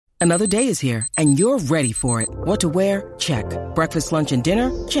Another day is here, and you're ready for it. What to wear? Check. Breakfast, lunch, and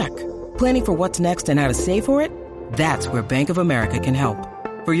dinner? Check. Planning for what's next and how to save for it? That's where Bank of America can help.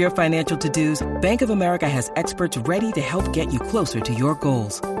 For your financial to-dos, Bank of America has experts ready to help get you closer to your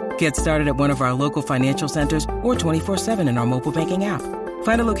goals. Get started at one of our local financial centers or 24/7 in our mobile banking app.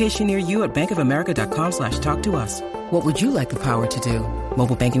 Find a location near you at bankofamerica.com/talktous. What would you like the power to do?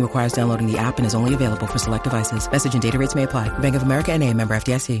 Mobile banking requires downloading the app and is only available for select devices. Message and data rates may apply. Bank of America NA, member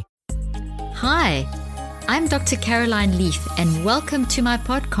FDIC. Hi, I'm Dr. Caroline Leaf, and welcome to my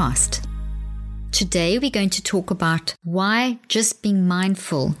podcast. Today we're going to talk about why just being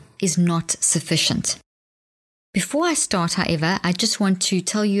mindful is not sufficient. Before I start, however, I just want to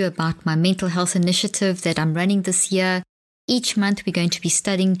tell you about my mental health initiative that I'm running this year. Each month we're going to be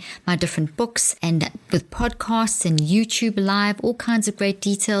studying my different books and with podcasts and YouTube Live, all kinds of great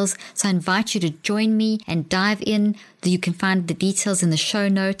details. So I invite you to join me and dive in. You can find the details in the show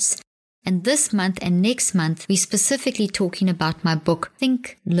notes. And this month and next month, we're specifically talking about my book,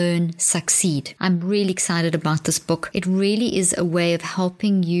 Think, Learn, Succeed. I'm really excited about this book. It really is a way of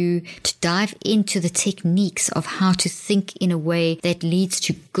helping you to dive into the techniques of how to think in a way that leads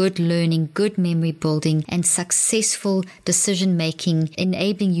to good learning, good memory building, and successful decision making,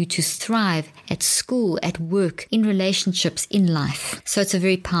 enabling you to thrive at school, at work, in relationships, in life. So it's a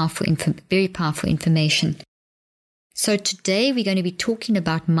very powerful information. So today we're going to be talking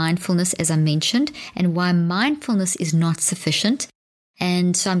about mindfulness, as I mentioned, and why mindfulness is not sufficient.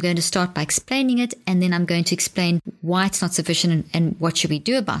 And so I'm going to start by explaining it, and then I'm going to explain why it's not sufficient and what should we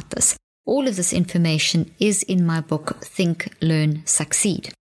do about this. All of this information is in my book, Think, Learn,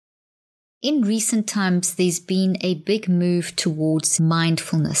 Succeed. In recent times, there's been a big move towards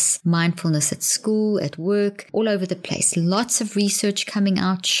mindfulness at school, at work, all over the place. Lots of research coming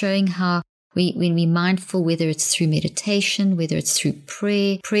out showing how when we're mindful, whether it's through meditation, whether it's through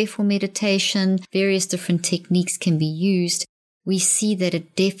prayerful meditation, various different techniques can be used. We see that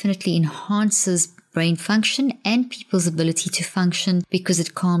it definitely enhances brain function and people's ability to function because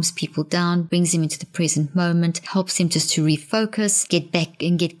it calms people down, brings them into the present moment, helps them just to refocus, get back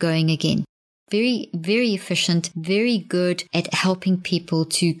and get going again. Very, very efficient, very good at helping people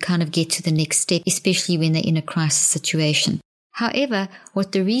to kind of get to the next step, especially when they're in a crisis situation. However,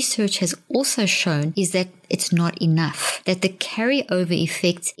 what the research has also shown is that it's not enough, that the carryover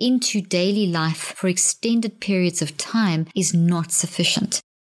effect into daily life for extended periods of time is not sufficient.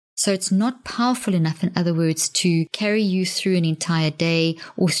 So it's not powerful enough, in other words, to carry you through an entire day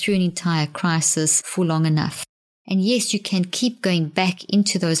or through an entire crisis for long enough. And yes, you can keep going back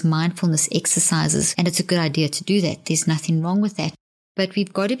into those mindfulness exercises, and it's a good idea to do that. There's nothing wrong with that. But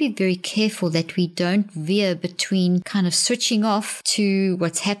we've got to be very careful that we don't veer between kind of switching off to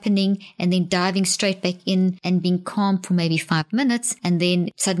what's happening and then diving straight back in and being calm for maybe 5 minutes, and then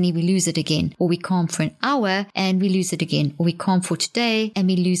suddenly we lose it again. Or we calm for an hour and we lose it again. Or we calm for today and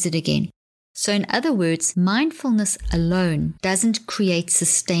we lose it again. So in other words, mindfulness alone doesn't create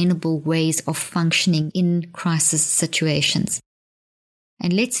sustainable ways of functioning in crisis situations.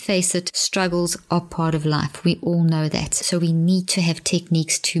 And let's face it, struggles are part of life. We all know that. So we need to have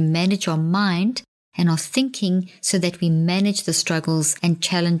techniques to manage our mind and our thinking so that we manage the struggles and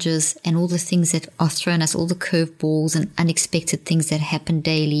challenges and all the things that are thrown us, all the curveballs and unexpected things that happen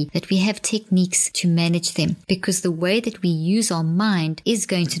daily, that we have techniques to manage them. Because the way that we use our mind is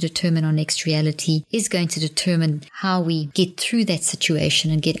going to determine our next reality, is going to determine how we get through that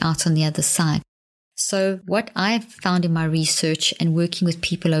situation and get out on the other side. So what I've found in my research and working with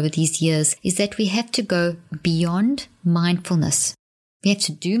people over these years is that we have to go beyond mindfulness. We have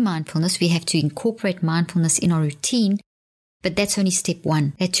to do mindfulness. We have to incorporate mindfulness in our routine. But that's only step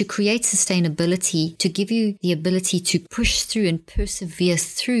one. That to create sustainability, to give you the ability to push through and persevere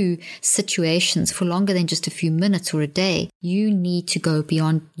through situations for longer than just a few minutes or a day, you need to go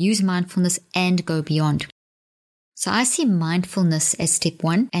beyond, use mindfulness and go beyond. So I see mindfulness as step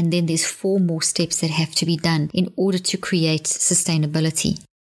one, and then there's 4 more steps that have to be done in order to create sustainability.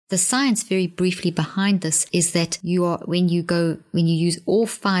 The science very briefly behind this is that when you use all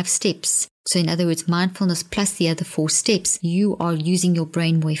 5 steps, so in other words, mindfulness plus the other 4 steps, you are using your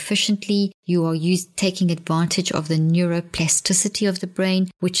brain more efficiently. You are taking advantage of the neuroplasticity of the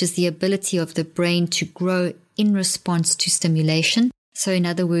brain, which is the ability of the brain to grow in response to stimulation. So in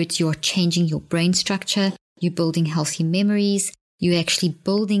other words, you are changing your brain structure. You're building healthy memories. You're actually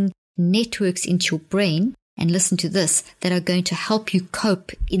building networks into your brain and listen to this, that are going to help you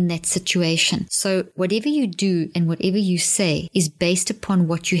cope in that situation. So whatever you do and whatever you say is based upon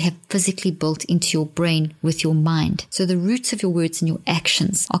what you have physically built into your brain with your mind. So the roots of your words and your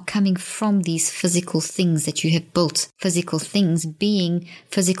actions are coming from these physical things that you have built. Physical things being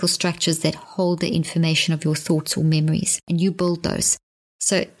physical structures that hold the information of your thoughts or memories, and you build those.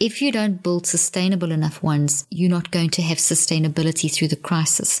 So if you don't build sustainable enough ones, you're not going to have sustainability through the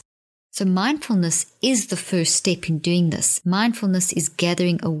crisis. So mindfulness is the first step in doing this. Mindfulness is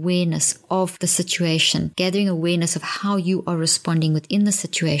gathering awareness of the situation, gathering awareness of how you are responding within the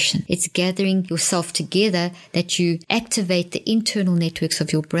situation. It's gathering yourself together that you activate the internal networks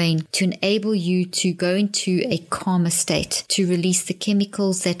of your brain to enable you to go into a calmer state, to release the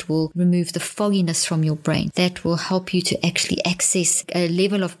chemicals that will remove the fogginess from your brain, that will help you to actually access a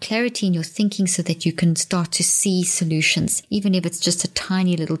level of clarity in your thinking so that you can start to see solutions, even if it's just a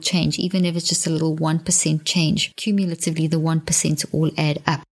tiny little change. Even if it's just a little 1% change, cumulatively the 1% all add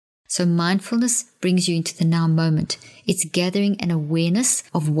up. So mindfulness brings you into the now moment. It's gathering an awareness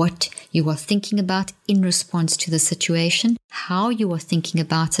of what you are thinking about in response to the situation, how you are thinking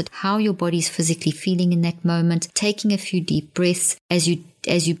about it, how your body is physically feeling in that moment, taking a few deep breaths as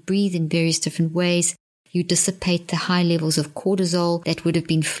you breathe in various different ways. You dissipate the high levels of cortisol that would have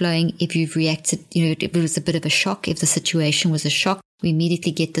been flowing if you've reacted, if it was a bit of a shock, if the situation was a shock. We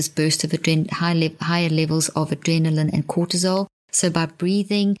immediately get this burst of higher levels of adrenaline and cortisol. So by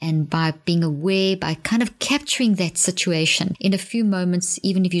breathing and by being aware, by kind of capturing that situation in a few moments,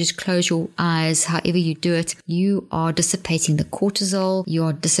 even if you just close your eyes, however you do it, you are dissipating the cortisol, you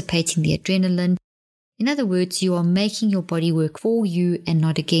are dissipating the adrenaline. In other words, you are making your body work for you and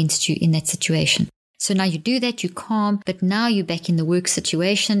not against you in that situation. So now you do that, you calm, but now you're back in the work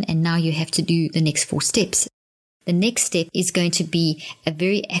situation and now you have to do the next 4 steps. The next step is going to be a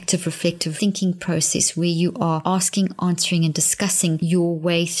very active, reflective thinking process where you are asking, answering, and discussing your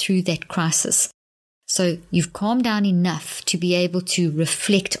way through that crisis. So you've calmed down enough to be able to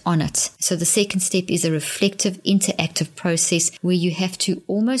reflect on it. So the second step is a reflective, interactive process where you have to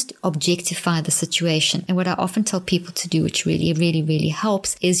almost objectify the situation. And what I often tell people to do, which really, really, really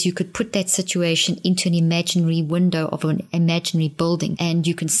helps, is you could put that situation into an imaginary window of an imaginary building and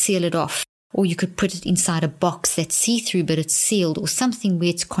you can seal it off. Or you could put it inside a box that's see-through but it's sealed, or something where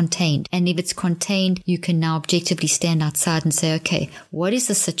it's contained. And if it's contained, you can now objectively stand outside and say, okay, what is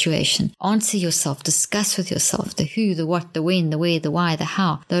the situation? Answer yourself, discuss with yourself the who, the what, the when, the where, the why, the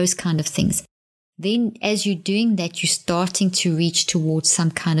how, those kind of things. Then as you're doing that, you're starting to reach towards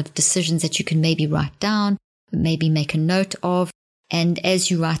some kind of decisions that you can maybe write down, maybe make a note of. And as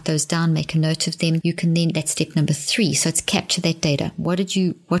you write those down, make a note of them, you can then, that's step number 3. So it's capture that data.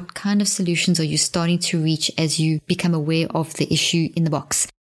 What kind of solutions are you starting to reach as you become aware of the issue in the box?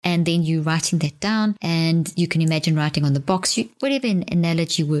 And then you writing that down, and you can imagine writing on the box, whatever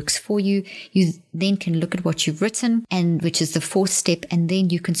analogy works for you. You then can look at what you've written, and which is the 4th step, and then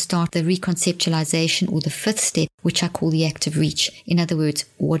you can start the reconceptualization, or the 5th step, which I call the active reach. In other words,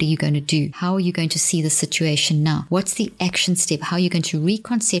 what are you going to do? How are you going to see the situation now? What's the action step? How are you going to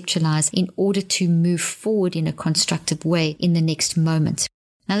reconceptualize in order to move forward in a constructive way in the next moment?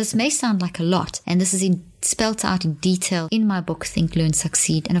 Now, this may sound like a lot, and this is spelt out in detail in my book, Think, Learn,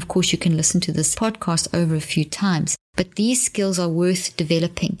 Succeed. And of course, you can listen to this podcast over a few times. But these skills are worth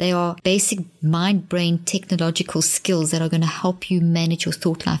developing. They are basic mind-brain technological skills that are going to help you manage your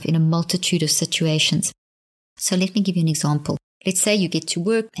thought life in a multitude of situations. So let me give you an example. Let's say you get to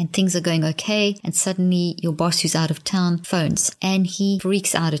work and things are going okay, and suddenly your boss who's out of town phones and he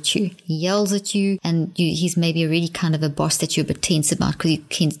freaks out at you. He yells at you, and he's maybe already kind of a boss that you're a bit tense about because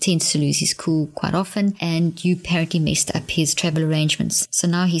he tends to lose his cool quite often, and you apparently messed up his travel arrangements. So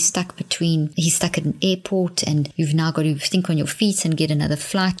now he's stuck at an airport, and you've now got to think on your feet and get another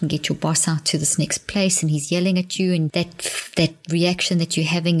flight and get your boss out to this next place, and he's yelling at you, and that reaction that you're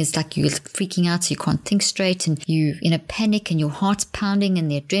having is like you're freaking out, so you can't think straight, and you're in a panic, and your heart's pounding and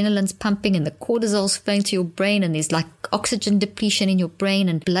the adrenaline's pumping and the cortisol's flowing to your brain, and there's like oxygen depletion in your brain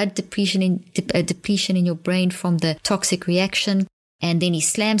and blood depletion in your brain from the toxic reaction. And then he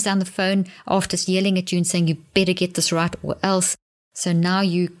slams down the phone after yelling at you and saying, you better get this right or else. So now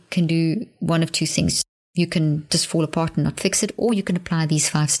you can do one of 2 things. You can just fall apart and not fix it, or you can apply these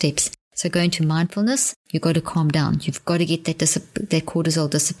 5 steps. So go into mindfulness, you've got to calm down. You've got to get that cortisol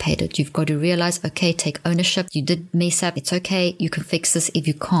dissipated. You've got to realize, okay, take ownership. You did mess up. It's okay. You can fix this if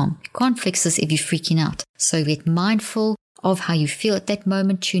you calm. You can't fix this if you're freaking out. So get mindful of how you feel at that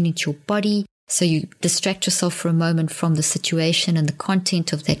moment. Tune into your body. So you distract yourself for a moment from the situation and the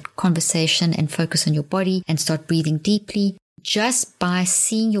content of that conversation and focus on your body and start breathing deeply. just by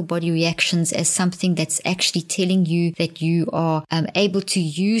seeing your body reactions as something that's actually telling you that you are able to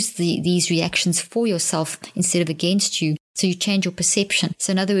use these reactions for yourself instead of against you. So you change your perception.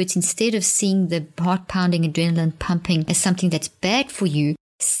 So in other words, instead of seeing the heart pounding, adrenaline pumping as something that's bad for you,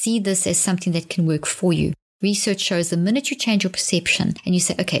 see this as something that can work for you. Research shows the minute you change your perception and you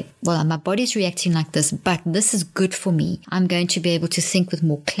say, okay, well, my body's reacting like this, but this is good for me. I'm going to be able to think with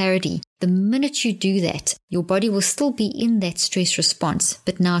more clarity. The minute you do that, your body will still be in that stress response,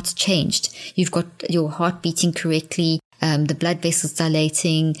 but now it's changed. You've got your heart beating correctly, the blood vessels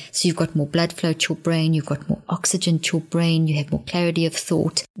dilating, so you've got more blood flow to your brain, you've got more oxygen to your brain, you have more clarity of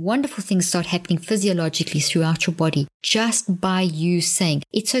thought. Wonderful things start happening physiologically throughout your body just by you saying,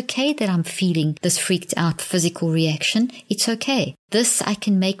 it's okay that I'm feeling this freaked out physical reaction. It's okay. This I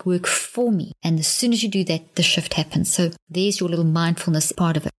can make work for me. And as soon as you do that, the shift happens. So there's your little mindfulness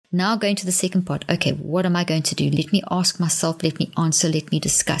part of it. Now going to the second part. Okay, what am I going to do? Let me ask myself, let me answer, let me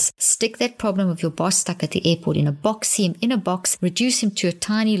discuss. Stick that problem of your boss stuck at the airport in a box, see him in a box, reduce him to a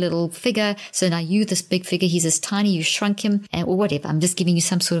tiny little figure. So now you, this big figure, he's as tiny, you shrunk him, or whatever. I'm just giving you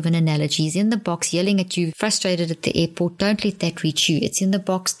some sort of an analogy. He's in the box yelling at you, frustrated at the airport. Don't let that reach you. It's in the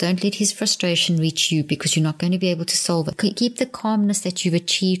box. Don't let his frustration reach you because you're not going to be able to solve it. Keep the calmness that you've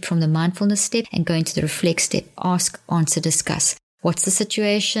achieved from the mindfulness step and go into the reflect step. Ask, answer, discuss. What's the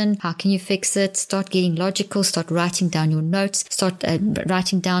situation? How can you fix it? Start getting logical. Start writing down your notes. Start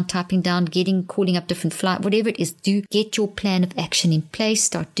writing down, typing down, calling up different flights, whatever it is. Get your plan of action in place.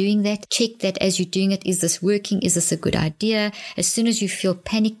 Start doing that. Check that as you're doing it. Is this working? Is this a good idea? As soon as you feel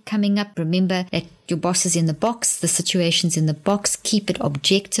panic coming up, remember that your boss is in the box. The situation's in the box. Keep it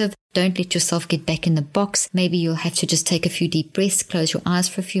objective. Don't let yourself get back in the box. Maybe you'll have to just take a few deep breaths, close your eyes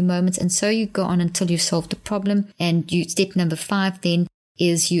for a few moments, and so you go on until you've solved the problem. And step number 5 then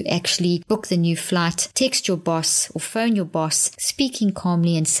is you actually book the new flight, text your boss or phone your boss, speaking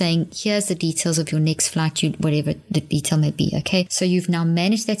calmly and saying, here's the details of your next flight, whatever the detail may be, okay? So you've now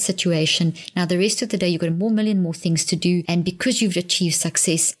managed that situation. Now the rest of the day, you've got a million more things to do. And because you've achieved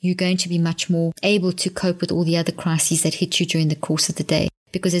success, you're going to be much more able to cope with all the other crises that hit you during the course of the day.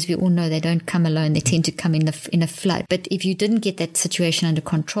 Because as we all know, they don't come alone. They tend to come in a flood. But if you didn't get that situation under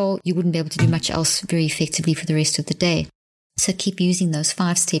control, you wouldn't be able to do much else very effectively for the rest of the day. So keep using those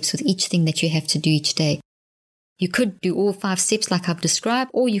 5 steps with each thing that you have to do each day. You could do all 5 steps like I've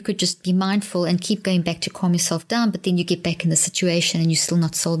described, or you could just be mindful and keep going back to calm yourself down, but then you get back in the situation and you're still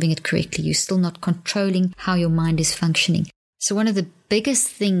not solving it correctly. You're still not controlling how your mind is functioning. So one of the biggest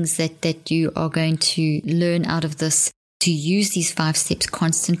things that you are going to learn out of this, to use these 5 steps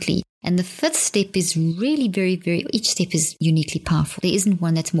constantly. And the 5th step is really each step is uniquely powerful. There isn't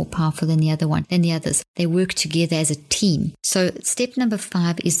one that's more powerful than the others. They work together as a team. So step number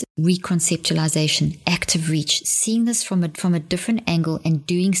 5 is reconceptualization, active reach, seeing this from a different angle and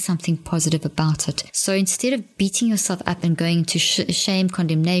doing something positive about it. So instead of beating yourself up and going into shame,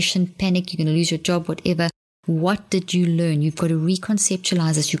 condemnation, panic, you're going to lose your job, whatever, what did you learn? You've got to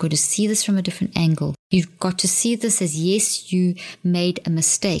reconceptualize this. You've got to see this from a different angle. You've got to see this as, yes, you made a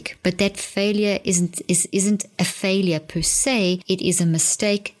mistake, but that failure isn't a failure per se. It is a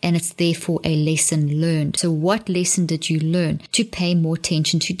mistake and it's therefore a lesson learned. So what lesson did you learn? To pay more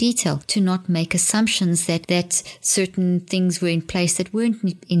attention to detail, to not make assumptions that certain things were in place that weren't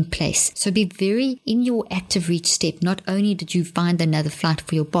in place. So be very in your active reach step. Not only did you find another flight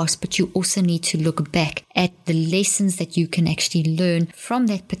for your boss, but you also need to look back at the lessons that you can actually learn from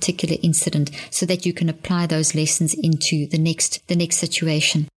that particular incident so that you can apply those lessons into the next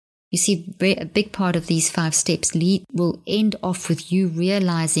situation. You see, a big part of these 5 steps will end off with you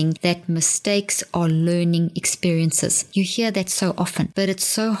realizing that mistakes are learning experiences. You hear that so often, but it's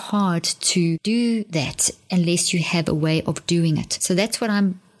so hard to do that unless you have a way of doing it. So that's what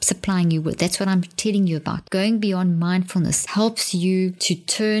I'm supplying you with. That's what I'm telling you about. Going beyond mindfulness helps you to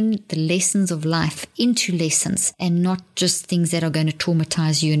turn the lessons of life into lessons and not just things that are going to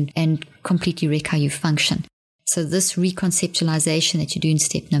traumatize you and completely wreck how you function. So this reconceptualization that you do in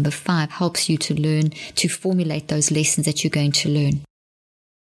step number 5 helps you to learn to formulate those lessons that you're going to learn.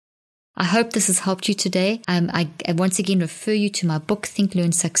 I hope this has helped you today. I once again refer you to my book, Think,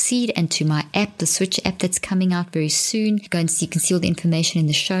 Learn, Succeed, and to my app, the Switch app that's coming out very soon. You can see all the information in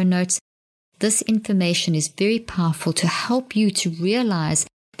the show notes. This information is very powerful to help you to realize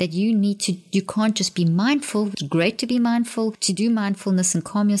that you can't just be mindful. It's great to be mindful, to do mindfulness and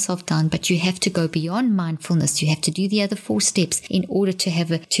calm yourself down, but you have to go beyond mindfulness. You have to do the other 4 steps in order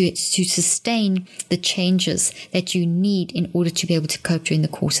to sustain the changes that you need in order to be able to cope during the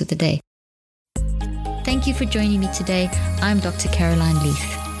course of the day. Thank you for joining me today. I'm Dr. Caroline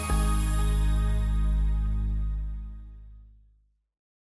Leaf.